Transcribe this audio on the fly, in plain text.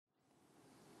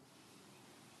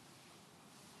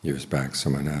Years back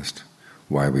someone asked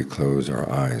why we close our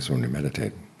eyes when we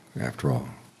meditate. After all,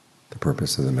 the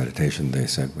purpose of the meditation, they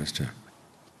said, was to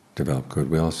develop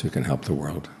goodwill so you can help the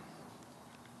world.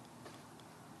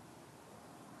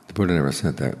 The Buddha never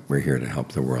said that we're here to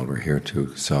help the world. We're here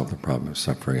to solve the problem of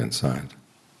suffering inside.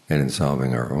 And in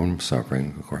solving our own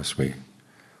suffering, of course, we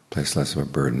place less of a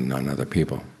burden on other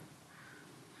people.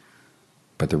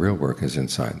 But the real work is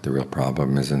inside. The real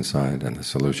problem is inside, and the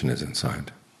solution is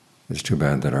inside. It's too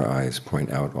bad that our eyes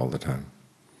point out all the time.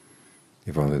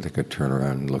 If only they could turn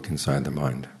around and look inside the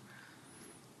mind.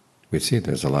 We'd see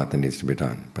there's a lot that needs to be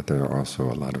done, but there are also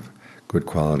a lot of good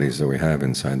qualities that we have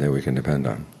inside that we can depend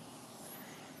on.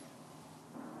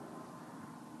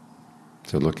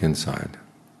 So look inside.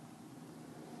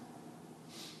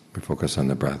 We focus on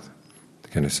the breath, to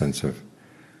get a sense of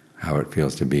how it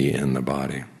feels to be in the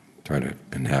body. Try to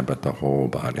inhabit the whole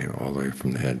body, all the way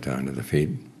from the head down to the feet.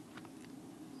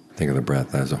 Think of the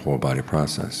breath as a whole body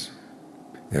process.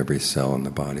 Every cell in the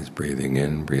body is breathing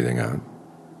in, breathing out.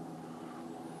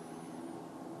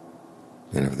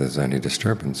 And if there's any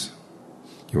disturbance,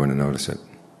 you want to notice it.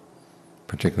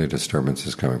 Particularly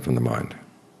disturbances coming from the mind.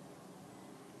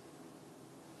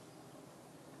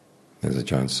 As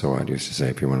John Soad used to say,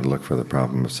 if you want to look for the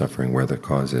problem of suffering where the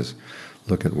cause is,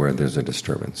 look at where there's a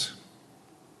disturbance.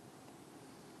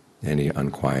 Any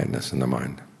unquietness in the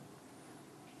mind.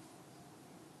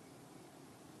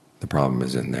 The problem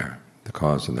is in there. The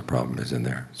cause of the problem is in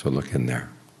there. So look in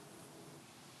there.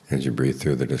 As you breathe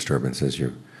through the disturbances,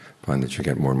 you find that you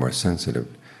get more and more sensitive.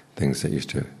 Things that used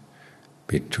to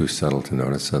be too subtle to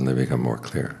notice suddenly become more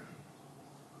clear.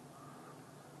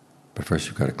 But first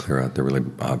you've got to clear out the really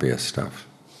obvious stuff.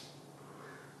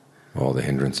 All the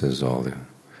hindrances, all the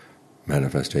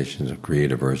manifestations of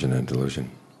greed, aversion, and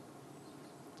delusion.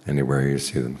 Anywhere you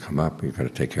see them come up, you've got to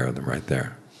take care of them right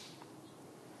there.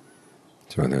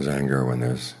 So when there's anger, when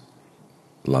there's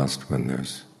lust, when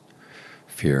there's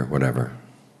fear, whatever,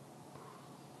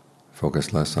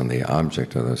 focus less on the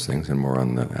object of those things and more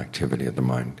on the activity of the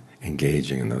mind,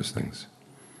 engaging in those things.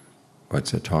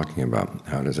 What's it talking about?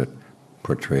 How does it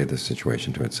portray the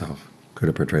situation to itself? Could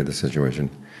it portray the situation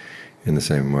in the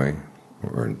same way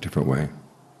or in a different way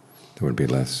that would be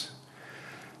less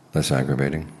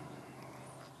aggravating?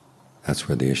 That's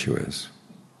where the issue is.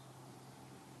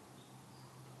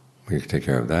 When you take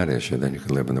care of that issue, then you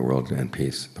can live in the world in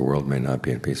peace. The world may not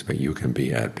be in peace, but you can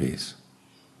be at peace.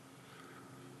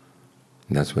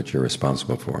 And that's what you're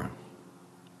responsible for.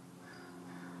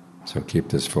 So keep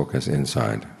this focus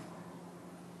inside,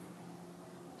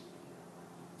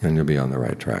 and you'll be on the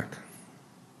right track.